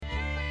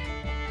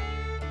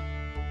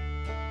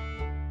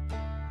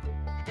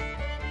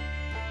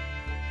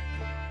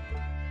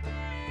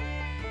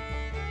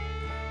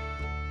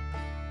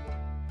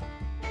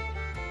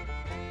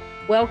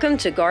Welcome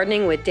to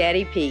Gardening with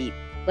Daddy Pete.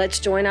 Let's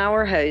join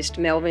our host,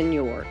 Melvin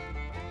York.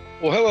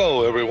 Well,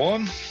 hello,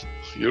 everyone.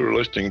 You're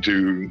listening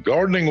to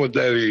Gardening with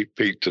Daddy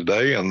Pete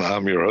today, and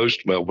I'm your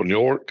host, Melvin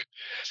York.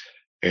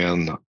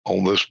 And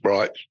on this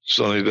bright,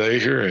 sunny day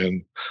here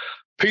in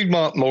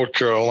Piedmont, North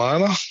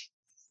Carolina,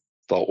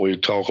 thought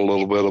we'd talk a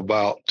little bit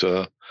about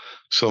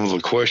some of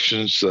the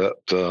questions that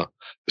has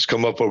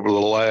come up over the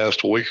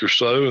last week or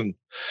so. And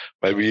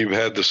maybe you've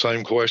had the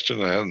same question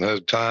and haven't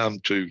had time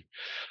to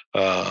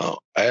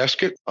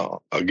ask it.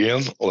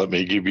 Again, let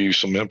me give you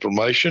some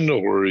information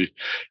where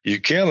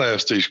you can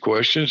ask these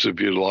questions if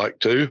you'd like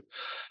to.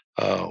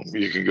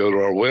 You can go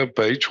to our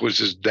webpage, which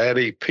is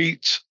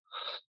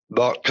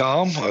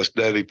daddypetes.com. That's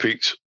Daddy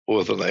Pete's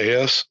with an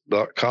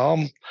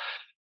S.com.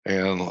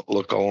 And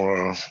look on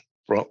our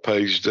front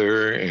page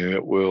there, and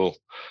it will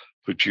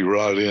put you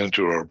right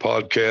into our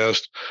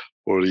podcast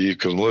where you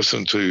can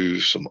listen to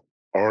some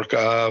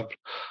archived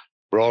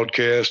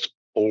broadcasts,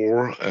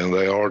 and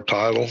they are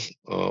titled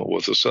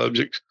with the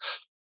subjects,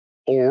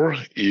 or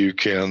you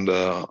can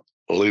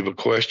leave a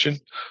question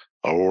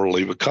or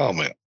leave a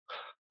comment.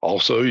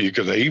 Also, you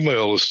can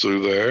email us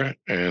through there,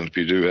 and if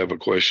you do have a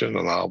question,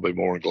 and I'll be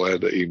more than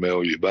glad to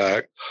email you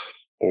back,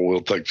 or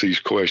we'll take these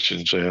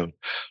questions and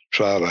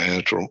try to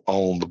answer them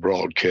on the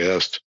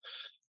broadcast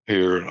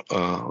here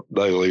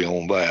daily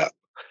on that.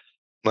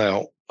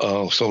 Now,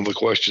 some of the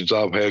questions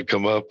I've had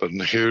come up,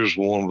 and here's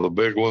one of the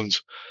big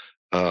ones.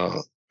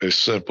 Is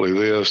simply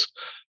this.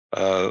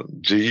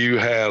 Do you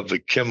have the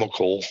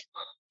chemical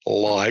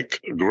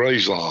like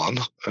Grazon?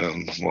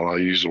 And when I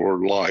use the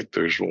word like,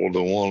 there's more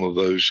than one of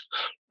those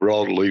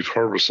broadleaf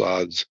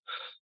herbicides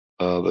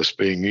that's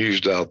being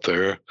used out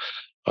there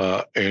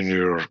in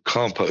your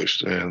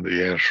compost? And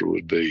the answer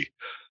would be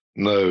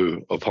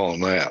no upon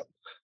that.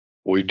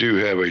 We do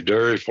have a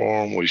dairy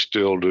farm. We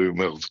still do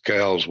milk the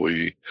cows.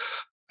 We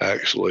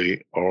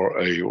actually are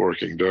a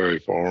working dairy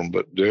farm,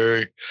 but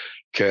dairy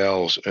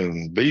cows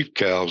and beef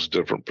cows,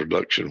 different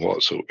production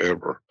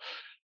whatsoever.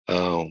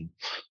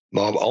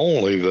 Not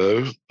only,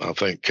 though, I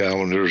think cow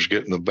manure is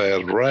getting a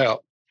bad rap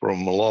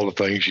from a lot of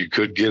things. You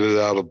could get it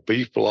out of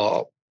beef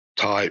lot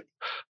type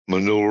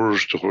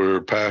manures to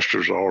where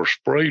pastures are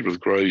sprayed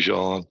with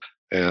Grazon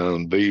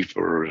and beef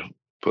are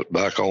put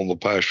back on the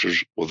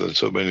pastures within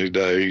so many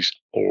days,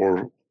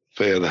 or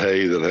fed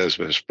hay that has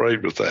been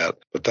sprayed with that.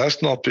 But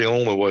that's not the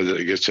only way that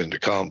it gets into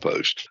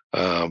compost.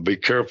 Be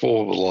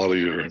careful of a lot of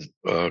your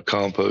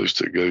compost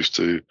that goes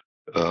to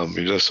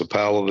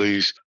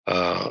municipalities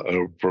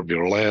or from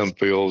your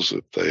landfills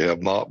if they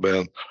have not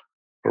been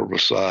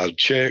herbicide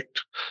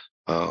checked.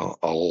 A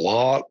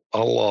lot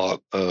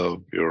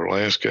of your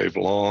landscape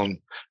lawn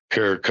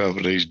care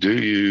companies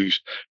do use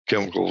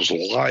chemicals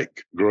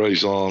like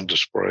Grazon to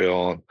spray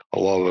on a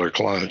lot of their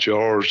clients'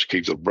 yards to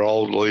keep the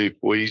broadleaf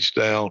weeds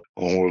down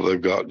on where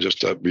they've got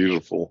just that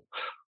beautiful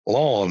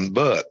lawn.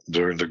 But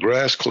during the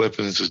grass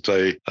clippings that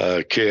they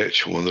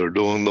catch when they're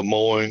doing the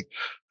mowing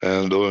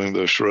and doing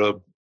the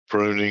shrub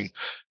pruning,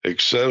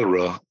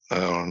 etc.,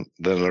 then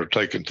they're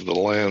taken to the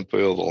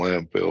landfill. The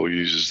landfill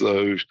uses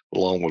those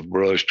along with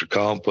brush to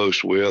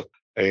compost with,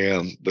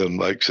 and then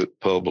makes it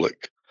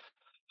public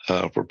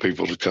for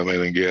people to come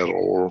in and get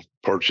or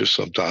purchase.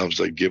 Sometimes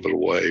they give it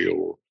away,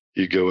 or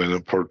you go in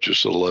and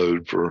purchase a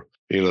load for,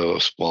 a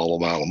small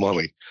amount of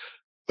money.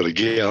 But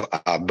again,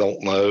 I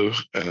don't know.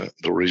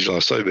 The reason I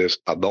say this,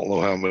 I don't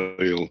know how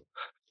many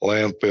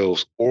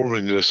landfills or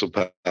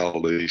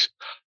municipalities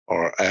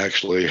are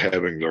actually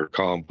having their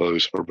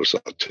compost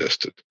herbicide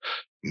tested.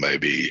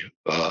 Maybe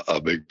a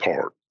big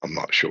part. I'm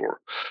not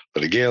sure.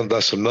 But again,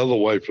 that's another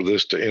way for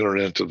this to enter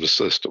into the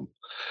system.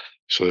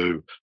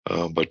 So,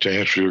 but to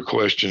answer your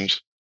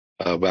questions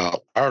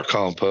about our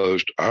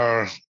compost,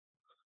 our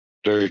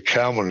dairy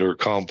cow manure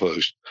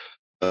compost,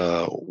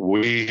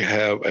 we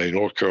have a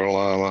North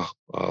Carolina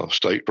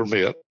state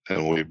permit,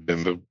 and we've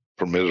been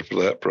permitted for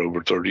that for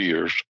over 30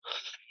 years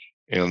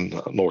in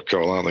North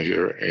Carolina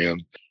here.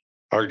 And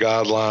our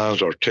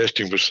guidelines, our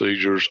testing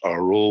procedures,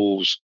 our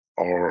rules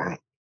are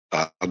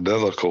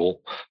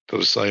identical to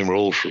the same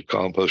rules for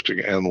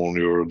composting animal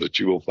manure that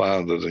you will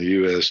find in the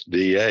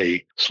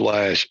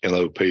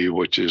USDA/NOP,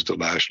 which is the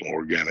National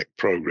Organic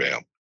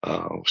Program.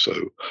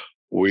 So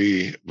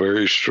we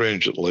very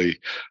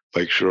stringently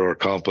make sure our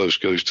compost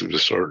goes through the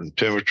certain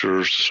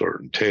temperatures,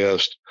 certain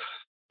tests,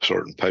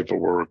 certain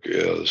paperwork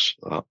is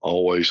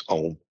always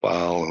on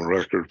file and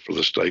record for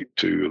the state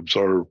to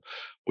observe.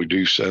 We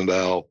do send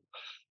out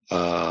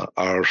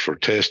ours for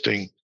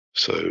testing.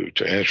 So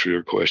to answer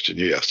your question,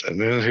 yes. And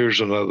then here's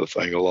another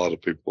thing a lot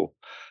of people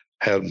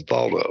hadn't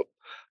thought of.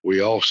 We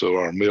also,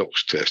 our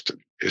milk's tested.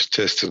 It's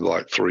tested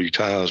like 3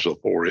 times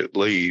before it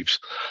leaves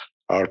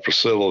our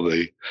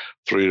facility,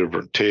 3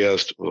 different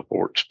tests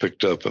before it's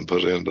picked up and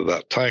put into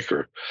that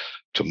tanker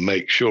to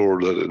make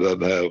sure that it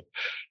doesn't have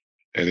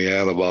any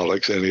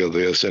antibiotics, any of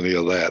this, any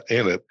of that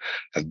in it.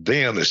 And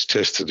then it's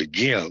tested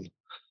again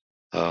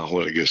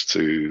when it gets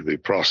to the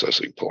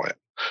processing plant.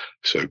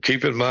 So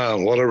keep in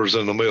mind, whatever's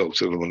in the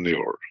milk's in the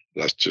manure.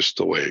 That's just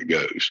the way it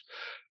goes.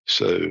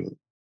 So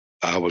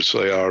I would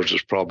say ours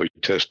is probably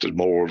tested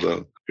more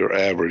than your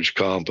average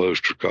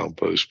compost or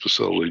compost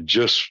facility,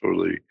 just for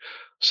the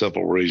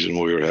simple reason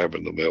we are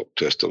having the milk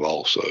tested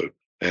also,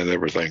 and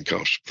everything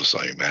comes from the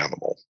same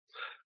animal.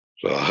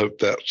 So I hope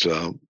that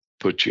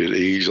puts you at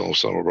ease on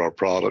some of our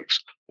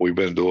products. We've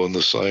been doing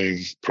the same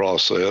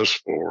process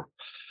for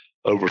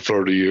over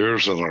 30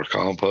 years in our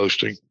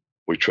composting.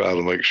 We try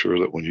to make sure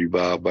that when you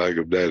buy a bag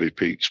of Daddy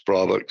Pete's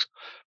products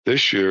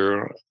this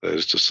year,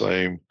 it's the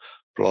same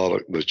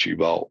product that you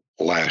bought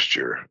last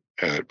year,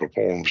 and it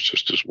performs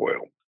just as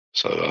well.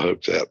 So I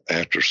hope that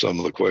answers some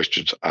of the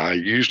questions. I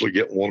usually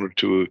get one or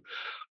two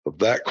of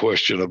that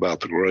question about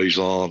the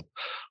Grazon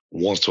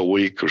once a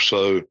week or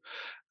so,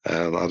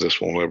 and I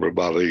just want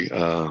everybody,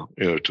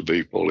 to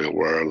be fully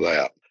aware of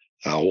that.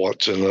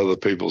 What's in other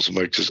people's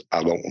mixes,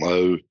 I don't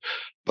know,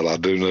 but I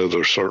do know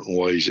there's certain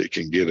ways it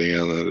can get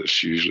in, and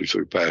it's usually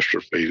through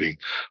pasture feeding,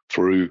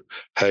 through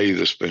hay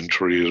that's been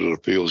treated, or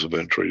the fields have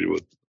been treated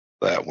with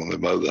that when they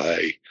mow the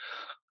hay.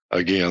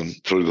 Again,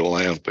 through the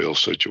landfill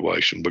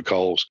situation,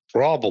 because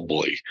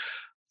probably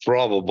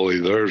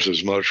there's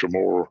as much or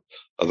more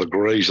of the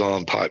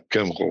Grazon type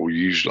chemical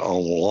used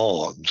on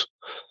lawns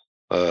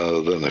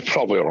than they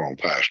probably are on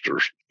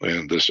pastures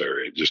in this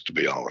area, just to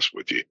be honest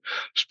with you,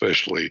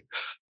 especially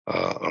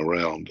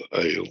around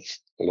a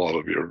lot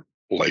of your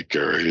lake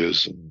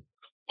areas and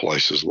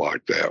places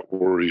like that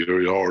where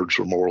your yards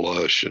are more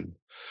lush and,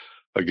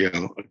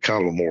 again,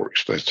 kind of more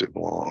expensive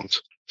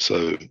lawns.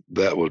 So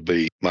that would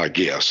be my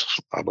guess.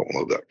 I don't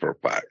know that for a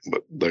fact,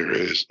 but there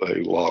is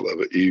a lot of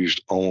it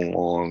used on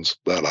lawns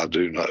that I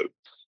do know.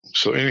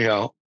 So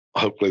anyhow,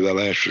 hopefully that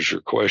answers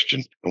your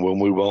question, and we'll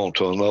move on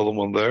to another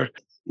one there.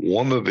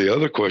 One of the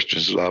other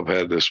questions that I've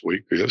had this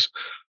week is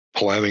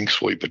planting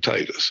sweet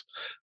potatoes.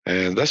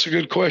 And that's a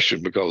good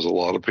question, because a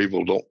lot of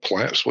people don't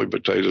plant sweet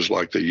potatoes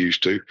like they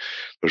used to.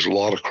 There's a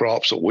lot of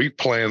crops that we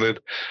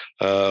planted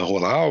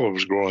when I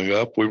was growing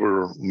up.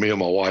 Me and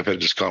my wife had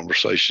this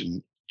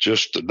conversation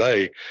just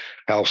today,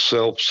 how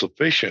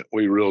self-sufficient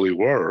we really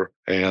were,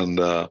 and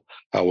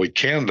how we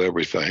canned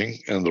everything.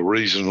 And the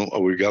reason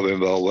we got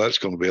into all that's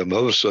going to be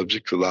another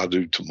subject that I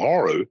do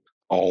tomorrow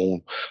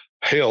on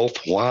health,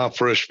 why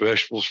fresh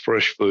vegetables,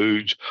 fresh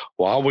foods,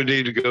 why we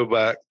need to go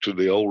back to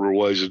the older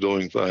ways of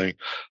doing things,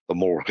 the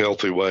more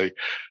healthy way.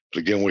 But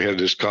again, we had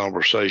this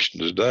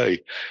conversation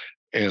today,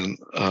 and,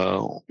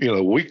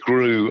 we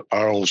grew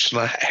our own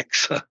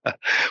snacks.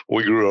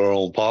 We grew our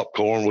own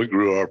popcorn. We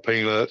grew our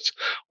peanuts.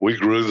 We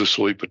grew the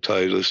sweet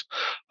potatoes.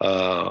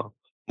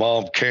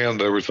 Mom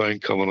canned everything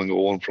coming and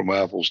going, from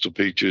apples to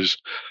peaches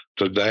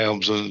to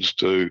damsons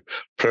to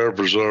pear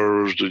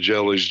preserves to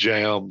jellies,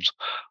 jams,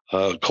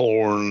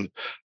 corn,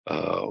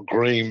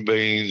 green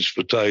beans,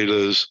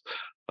 potatoes,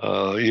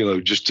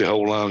 just the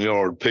whole 9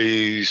 yard,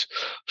 peas,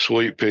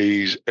 sweet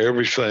peas,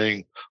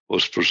 everything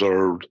was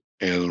preserved,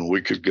 and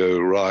we could go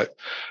right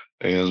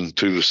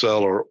into the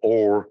cellar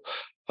or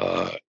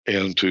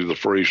into the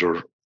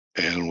freezer.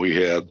 And we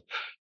had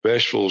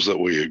vegetables that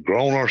we had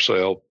grown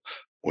ourselves.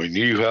 We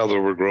knew how they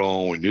were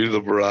grown. We knew the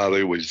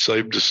variety. We'd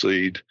saved the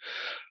seed.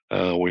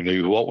 We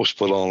knew what was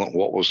put on it,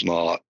 what was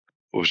not.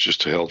 It was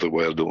just a healthy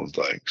way of doing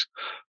things.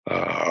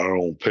 Our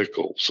own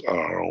pickles,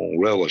 our own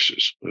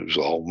relishes, it was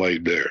all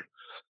made there.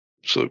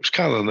 So it's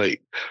kind of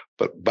neat.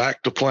 But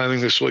back to planting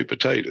the sweet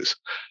potatoes.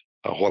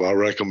 What I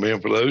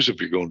recommend for those,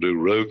 if you're going to do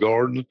row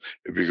garden,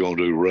 if you're going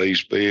to do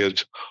raised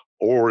beds,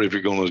 or if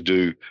you're going to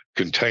do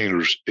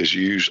containers, is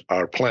use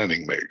our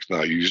planting mix.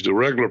 Now, use the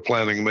regular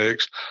planting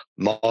mix,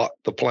 not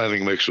the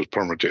planting mix with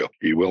Permatil.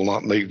 You will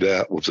not need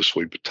that with the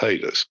sweet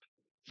potatoes.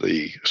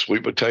 The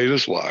sweet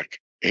potatoes,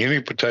 like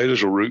any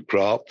potatoes or root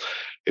crop,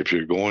 if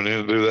you're going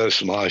in to do that,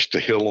 it's nice to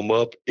hill them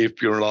up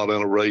if you're not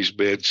in a raised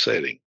bed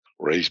setting.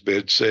 Raised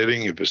bed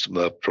setting, if it's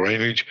enough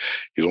drainage,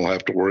 you don't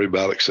have to worry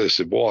about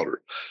excessive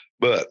water.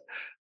 But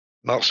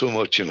not so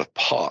much in a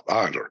pot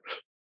either.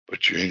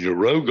 But you're in your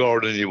row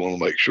garden, you want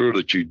to make sure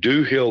that you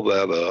do hill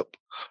up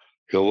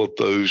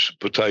those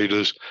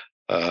potatoes,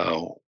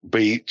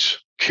 beets,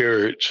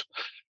 carrots.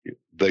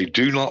 They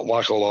do not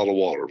like a lot of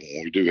water.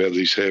 When we do have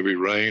these heavy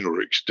rain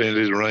or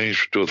extended rains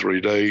for 2 or 3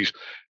 days,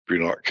 if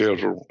you're not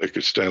careful, it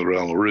could stand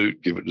around the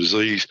root, give it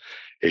disease.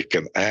 It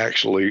can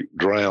actually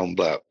drown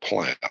that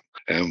plant.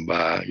 And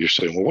you're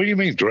saying, well, what do you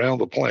mean drown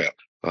the plant?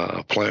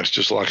 Plant's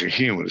just like a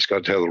human. It's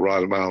got to have the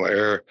right amount of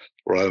air,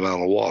 right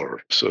amount of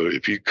water. So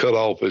if you cut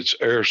off its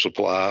air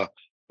supply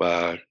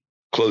by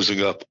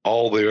closing up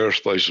all the air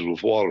spaces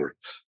with water,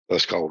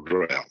 that's called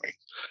drowning.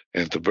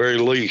 And at the very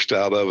least,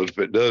 out of it, if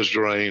it does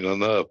drain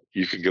enough,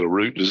 you can get a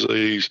root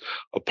disease,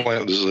 a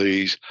plant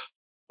disease,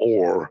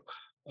 or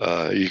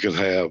you can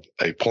have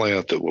a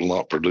plant that will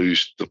not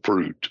produce the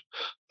fruit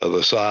of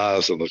the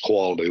size and the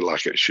quality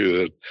like it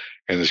should,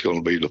 and it's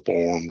going to be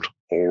deformed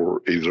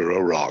or either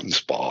a rotten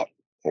spot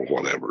or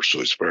whatever. So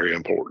it's very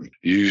important.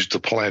 Use the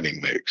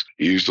planting mix.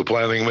 Use the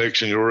planting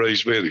mix in your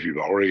raised bed. If you've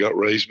already got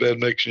raised bed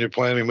mix in your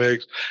planting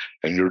mix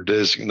and you're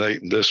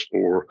designating this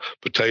for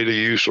potato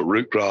use or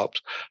root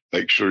crops,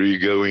 make sure you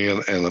go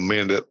in and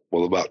amend it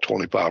with about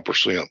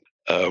 25%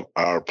 of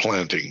our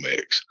planting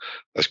mix.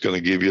 That's going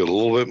to give you a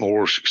little bit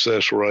more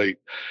success rate,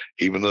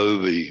 even though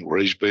the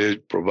raised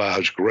bed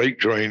provides great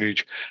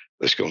drainage.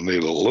 It's going to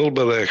need a little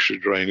bit of extra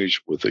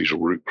drainage with these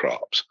root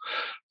crops.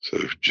 So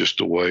just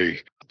a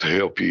way to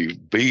help you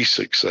be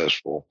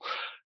successful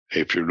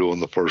if you're doing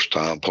the first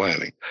time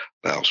planting.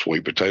 Now,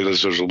 sweet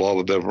potatoes, there's a lot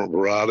of different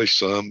varieties.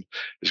 Some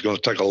is going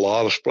to take a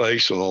lot of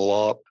space and a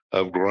lot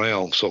of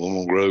ground. Some of them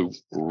will grow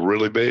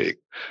really big.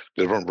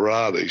 Different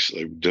varieties,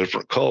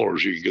 different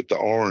colors. You can get the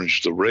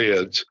orange, the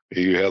reds.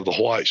 You have the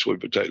white sweet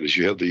potatoes.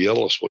 You have the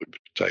yellow sweet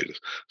potatoes.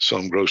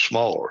 Some grow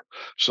smaller.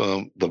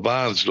 The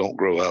vines don't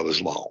grow out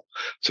as long.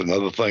 It's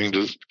another thing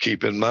to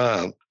keep in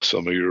mind.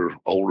 Some of your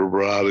older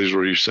varieties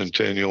or your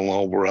centennial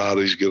long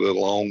varieties get a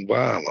long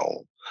vine on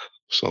them.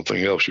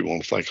 Something else you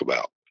want to think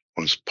about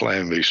when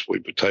planting these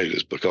sweet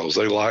potatoes, because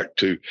they like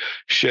to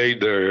shade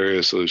their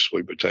areas, those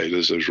sweet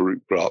potatoes, those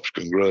root crops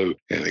can grow,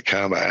 and it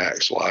kind of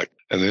acts like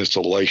an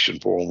insulation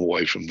for them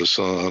away from the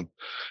sun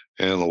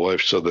and away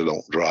so they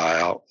don't dry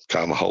out,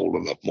 kind of hold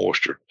enough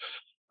moisture.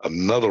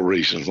 Another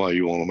reason why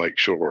you want to make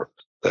sure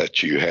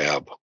that you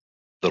have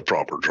the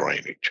proper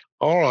drainage.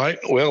 All right.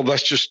 Well,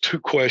 that's just 2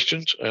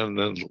 questions, and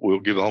then we'll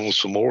get on with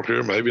some more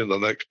here, maybe in the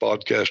next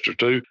podcast or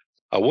 2.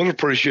 I would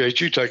appreciate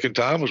you taking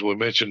time, as we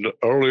mentioned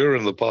earlier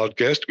in the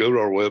podcast, to go to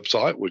our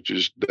website, which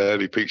is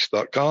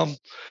daddypeats.com.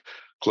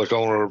 Click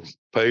on our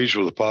page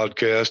with the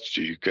podcast.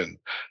 You can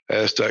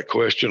ask that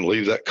question,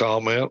 leave that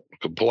comment,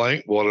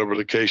 complaint, whatever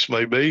the case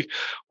may be.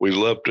 We'd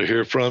love to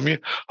hear from you.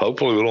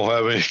 Hopefully we don't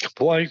have any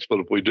complaints,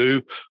 but if we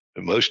do,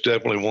 we most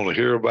definitely want to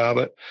hear about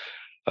it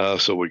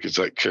so we can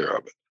take care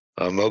of it.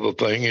 Another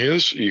thing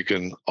is you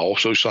can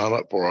also sign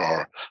up for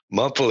our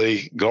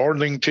monthly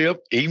gardening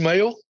tip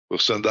email. We'll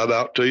send that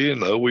out to you.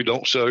 No, we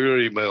don't sell your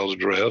email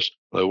address.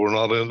 No, we're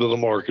not into the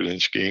marketing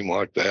scheme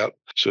like that.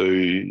 So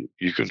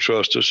you can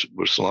trust us,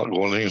 but it's not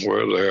going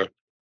anywhere there.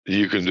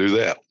 You can do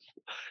that.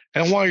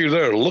 And while you're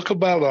there, look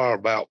about our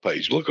About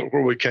page. Look at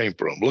where we came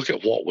from. Look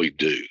at what we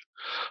do.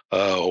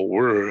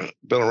 We're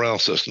been around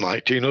since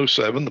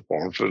 1907. The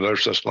farm's been there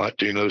since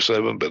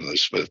 1907. Been in the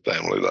Smith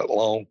family that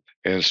long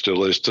and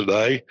still is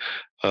today.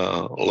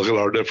 Look at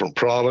our different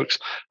products.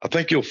 I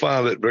think you'll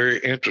find it very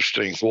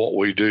interesting what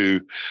we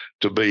do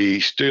to be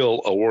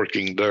still a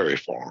working dairy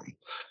farm.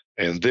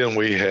 And then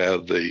we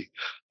have the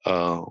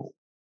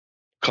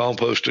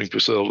composting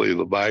facility,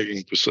 the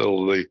bagging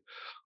facility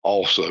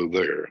also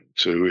there.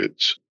 So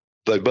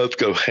they both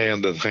go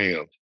hand in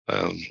hand.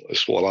 And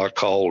it's what I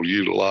call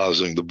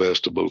utilizing the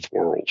best of both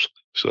worlds.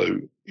 So,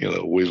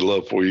 we'd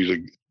love for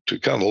you to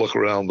kind of look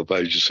around the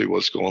page and see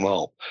what's going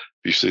on.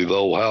 If you see the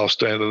old house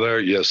standing there,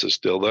 yes, it's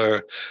still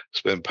there.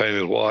 It's been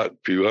painted white, a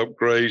few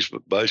upgrades,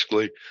 but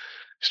basically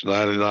it's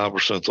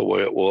 99% the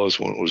way it was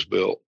when it was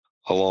built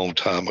a long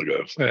time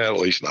ago. At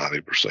least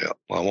 90%.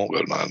 I won't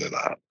go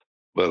 99,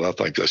 but I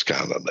think that's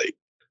kind of neat.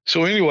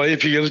 So anyway,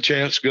 if you get a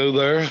chance, go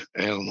there.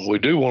 And we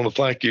do want to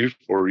thank you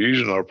for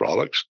using our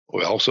products.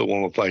 We also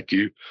want to thank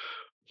you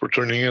for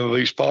tuning into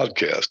these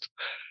podcasts.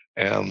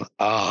 And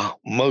I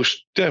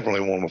most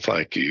definitely want to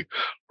thank you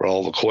for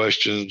all the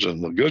questions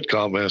and the good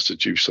comments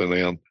that you've sent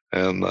in.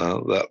 And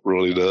that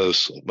really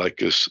does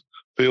make us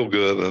feel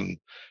good and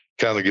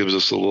kind of gives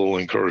us a little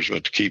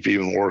encouragement to keep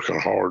even working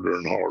harder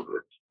and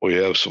harder. We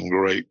have some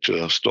great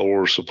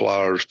stores,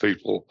 suppliers,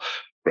 people,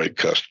 great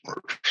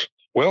customers.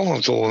 Well,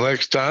 until the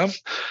next time,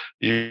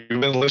 you've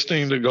been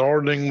listening to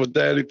Gardening with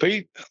Daddy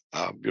Pete.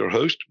 I'm your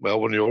host,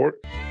 Melvin York.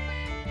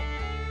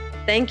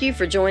 Thank you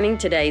for joining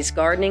today's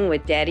Gardening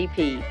with Daddy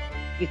Pete.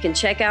 You can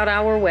check out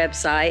our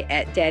website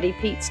at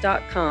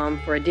daddypeats.com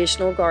for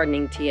additional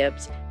gardening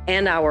tips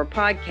and our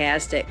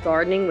podcast at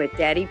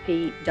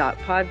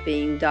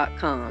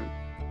gardeningwithdaddypete.podbean.com.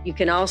 You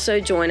can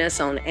also join us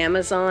on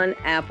Amazon,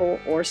 Apple,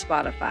 or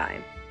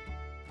Spotify.